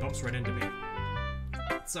surroundings, she bumps right into me.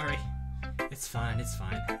 Sorry. It's fine, it's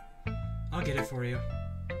fine. I'll get it for you.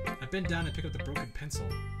 I bend down and pick up the broken pencil.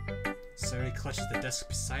 Sayori clutches the desk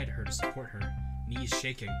beside her to support her, knees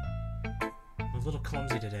shaking. I'm a little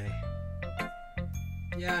clumsy today.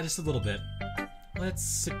 Yeah, just a little bit. Let's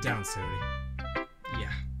sit down, Sayori.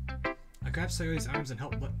 Yeah. I grab Sayori's arms and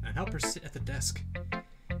help her sit at the desk.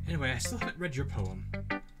 Anyway, I still haven't read your poem.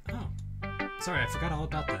 Oh. Sorry, I forgot all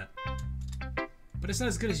about that. But it's not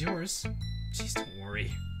as good as yours. Jeez, don't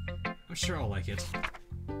worry. I'm sure I'll like it.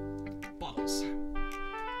 Bottles.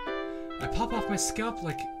 I pop off my scalp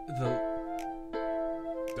like the...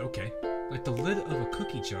 Okay. Like the lid of a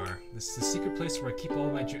cookie jar. This is the secret place where I keep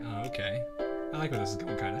all my oh, okay. I like where this is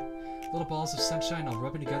going, kinda. Little balls of sunshine all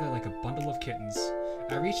rubbing together like a bundle of kittens.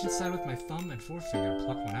 I reach inside with my thumb and forefinger and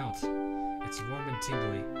pluck one out. It's warm and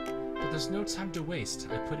tingly. But there's no time to waste.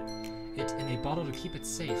 I put it in a bottle to keep it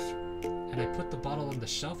safe. And I put the bottle on the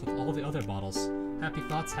shelf with all the other bottles. Happy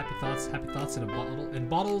thoughts, happy thoughts, happy thoughts in a bottle, and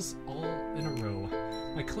bottles all in a row.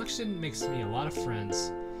 My collection makes me a lot of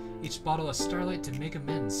friends. Each bottle a starlight to make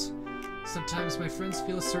amends. Sometimes my friends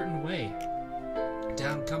feel a certain way.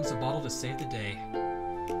 Down comes a bottle to save the day.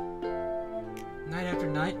 Night after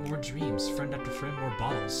night, more dreams. Friend after friend, more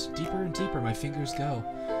bottles. Deeper and deeper my fingers go.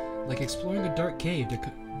 Like exploring a dark cave,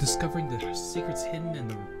 discovering the secrets hidden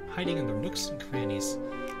and hiding in the nooks and crannies.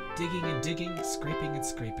 Digging and digging, scraping and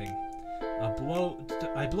scraping. I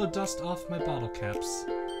blow dust off my bottle caps.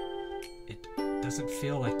 It doesn't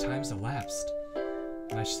feel like time's elapsed.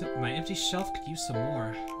 My empty shelf could use some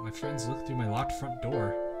more. My friends look through my locked front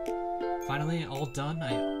door. Finally, all done,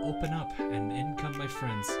 I open up, and in come my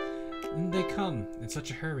friends. And they come in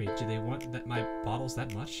such a hurry. Do they want my bottles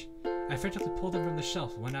that much? I frantically pull them from the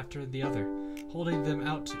shelf, one after the other, holding them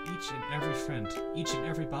out to each and every friend, each and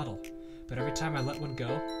every bottle. But every time I let one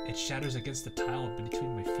go, it shatters against the tile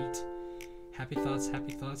between my feet. Happy thoughts,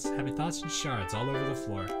 happy thoughts, happy thoughts in shards all over the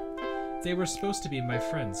floor. They were supposed to be my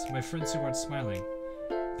friends who aren't smiling.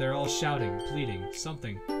 They're all shouting, pleading,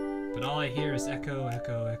 something. But all I hear is echo,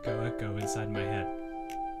 echo, echo, echo inside my head.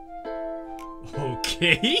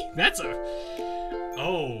 Okay, that's a...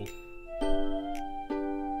 Oh.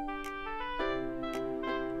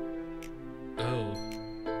 Oh.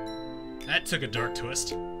 That took a dark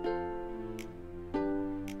twist.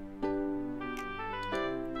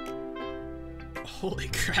 Holy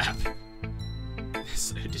crap.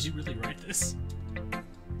 So, did you really write this?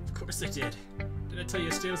 Of course I did. Did I tell you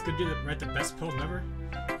yesterday I was gonna write the best poem ever?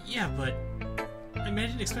 Yeah, but... I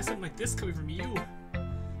didn't expect something like this coming from you.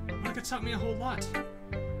 Monica taught me a whole lot.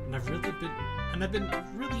 And I've been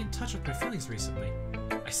really in touch with my feelings recently.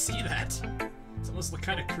 I see that. It's almost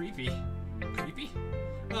kind of creepy. Creepy?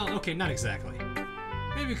 Well, okay, not exactly.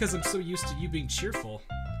 Maybe because I'm so used to you being cheerful.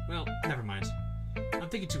 Well, never mind. I'm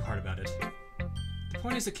thinking too hard about it. The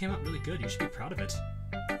point is it came out really good. You should be proud of it.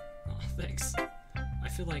 Oh, thanks. I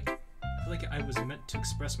feel like I was meant to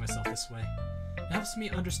express myself this way. It helps me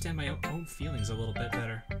understand my own feelings a little bit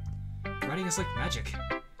better. Writing is like magic.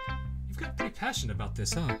 You've got pretty passionate about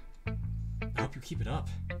this, huh? I hope you keep it up.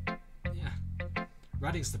 Yeah.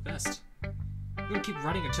 Writing's the best. I'm gonna keep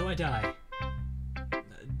writing until I die.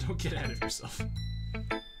 Don't get ahead of yourself.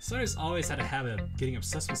 Sayori's always had a habit of getting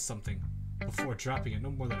obsessed with something before dropping it no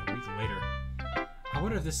more than a week later. I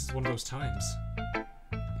wonder if this is one of those times.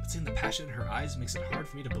 But Seeing the passion in her eyes makes it hard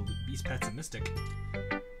for me to be pessimistic.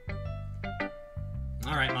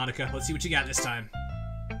 Alright, Monica, let's see what you got this time.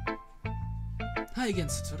 Hi again,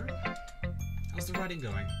 Satoru. How's the writing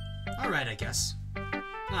going? Alright, I guess.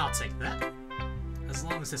 I'll take that. As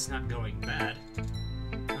long as it's not going bad.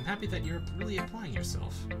 I'm happy that you're really applying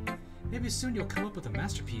yourself. Maybe soon you'll come up with a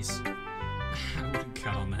masterpiece. I wouldn't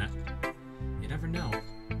count on that. You never know.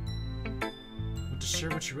 Want to share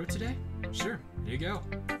what you wrote today? Sure, here you go.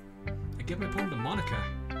 I give my poem to Monica.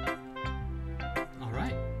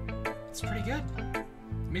 Alright. It's pretty good.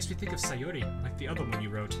 It makes me think of Sayori, like the other one you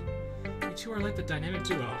wrote. You two are like the dynamic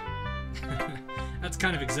duo. That's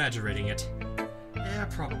kind of exaggerating it. Yeah,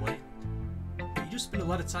 probably. But you do spend a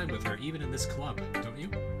lot of time with her, even in this club, don't you?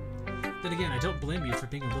 Then again, I don't blame you for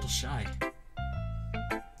being a little shy.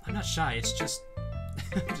 I'm not shy, it's just...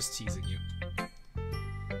 I'm just teasing you.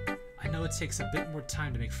 I know it takes a bit more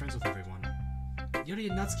time to make friends with everyone. Yuri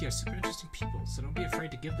and Natsuki are super interesting people, so don't be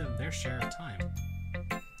afraid to give them their share of time.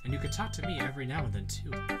 And you could talk to me every now and then,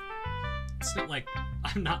 too. It's not like...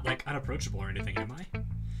 I'm not, like, unapproachable or anything, am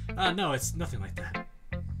I? No, it's nothing like that.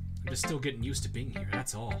 I'm just still getting used to being here,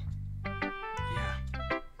 that's all. Yeah.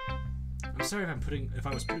 I'm sorry if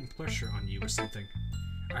I was putting pressure on you or something.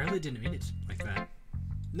 I really didn't mean it like that.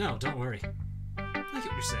 No, don't worry. I get what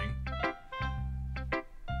you're saying.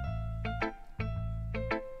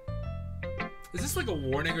 Is this like a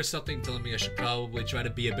warning or something telling me I should probably try to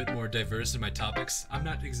be a bit more diverse in my topics? I'm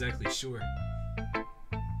not exactly sure.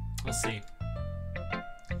 I'll see.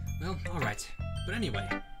 Well, alright. But anyway,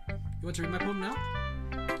 you want to read my poem now?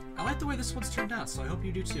 I like the way this one's turned out, so I hope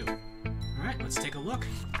you do too. Alright, let's take a look.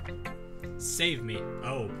 Save me.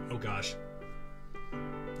 Oh gosh.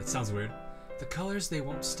 That sounds weird. The colors, they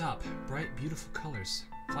won't stop. Bright, beautiful colors.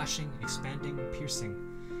 Flashing, expanding, piercing.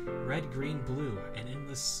 Red, green, blue, an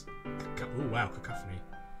endless... Ooh, wow, cacophony.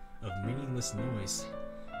 Of meaningless noise.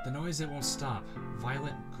 The noise that won't stop.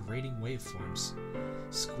 Violent, grating waveforms.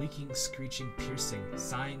 Squeaking, screeching, piercing.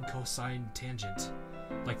 Sine, cosine, tangent.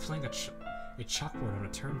 Like playing a chalkboard on a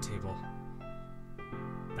turntable.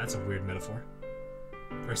 That's a weird metaphor.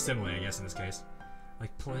 Or simile, I guess, in this case.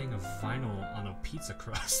 Like playing a vinyl on a pizza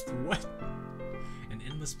crust. What? An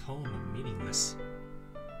endless poem of meaningless.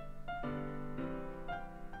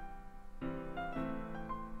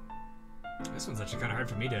 This one's actually kind of hard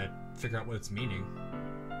for me to figure out what it's meaning.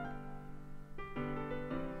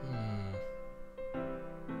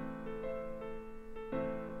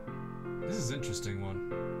 This is an interesting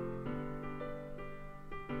one.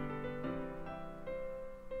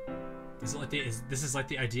 Is it like this is like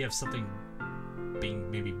the idea of something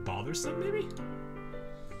being maybe bothersome, maybe?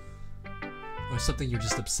 Or something you're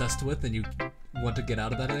just obsessed with and you want to get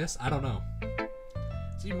out of that, I guess? I don't know.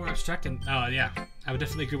 Is it more abstract? And oh yeah, I would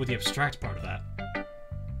definitely agree with the abstract part of that.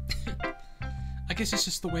 I guess it's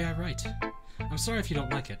just the way I write. I'm sorry if you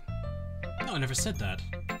don't like it. No, I never said that.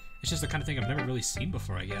 It's just the kind of thing I've never really seen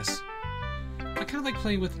before, I guess. I kind of like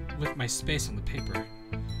playing with my space on the paper.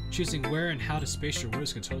 Choosing where and how to space your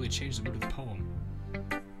words can totally change the mood of the poem.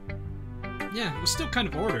 Yeah, it was still kind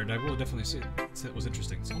of ordered. I will definitely say it was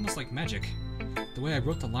interesting. It's almost like magic. The way I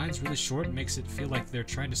wrote the lines really short makes it feel like they're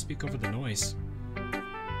trying to speak over the noise.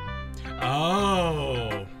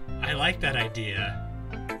 Oh, I like that idea.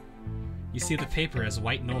 You see the paper as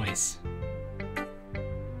white noise.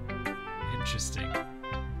 Interesting.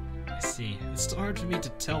 I see. It's still hard for me to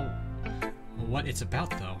tell what it's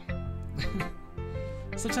about, though.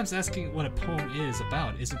 Sometimes asking what a poem is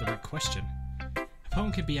about isn't the right question. A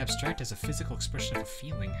poem can be abstract as a physical expression of a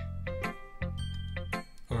feeling,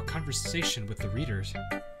 or a conversation with the readers.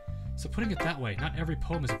 So putting it that way, not every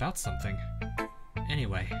poem is about something.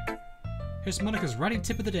 Anyway, here's Monica's writing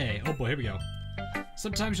tip of the day. Oh boy, here we go.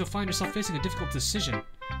 Sometimes you'll find yourself facing a difficult decision.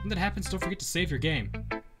 When that happens, don't forget to save your game.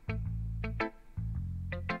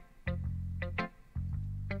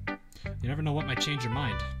 You never know what might change your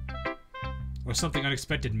mind. Or something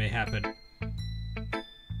unexpected may happen.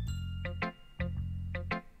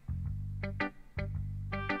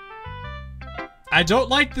 I don't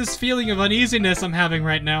like this feeling of uneasiness I'm having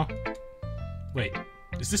right now. Wait,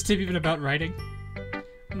 is this tip even about writing?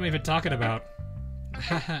 What am I even talking about?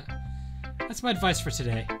 Haha. That's my advice for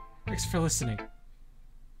today. Thanks for listening.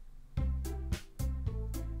 I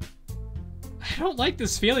don't like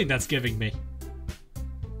this feeling that's giving me.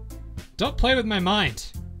 Don't play with my mind.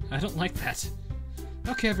 I don't like that.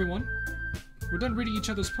 Okay, everyone. We're done reading each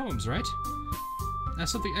other's poems, right? I have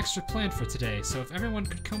something extra planned for today, so if everyone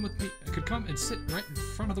could come with me, could come and sit right in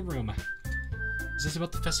front of the room. Is this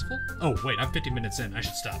about the festival? Oh, wait, I'm 50 minutes in. I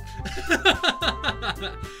should stop.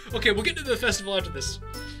 Okay, we'll get into the festival after this.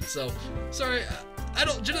 So, sorry, I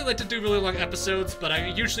don't generally like to do really long episodes, but I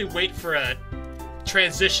usually wait for a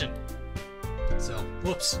transition. So,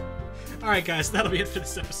 Whoops. Alright guys, that'll be it for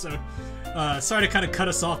this episode. Sorry to kind of cut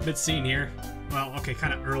us off mid-scene here. Well, okay,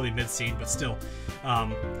 kind of early mid-scene, but still. I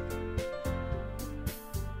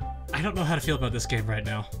don't know how to feel about this game right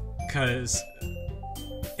now, because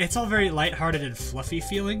it's all very lighthearted and fluffy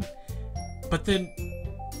feeling, but then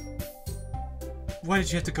why did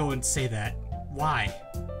you have to go and say that? Why?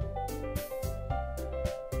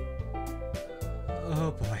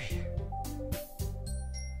 Oh boy.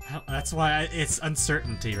 That's why it's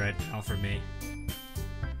uncertainty right now for me.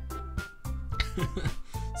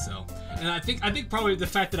 So, and I think probably the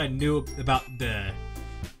fact that I knew about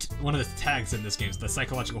one of the tags in this game, the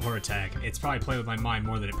psychological horror tag, it's probably playing with my mind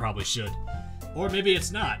more than it probably should. Or maybe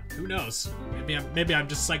it's not. Who knows? Maybe I'm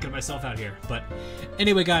just psyching myself out here. But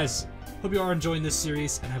anyway, guys, hope you are enjoying this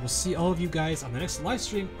series, and I will see all of you guys on the next live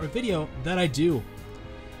stream or video that I do.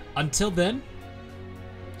 Until then,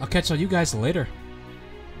 I'll catch all you guys later.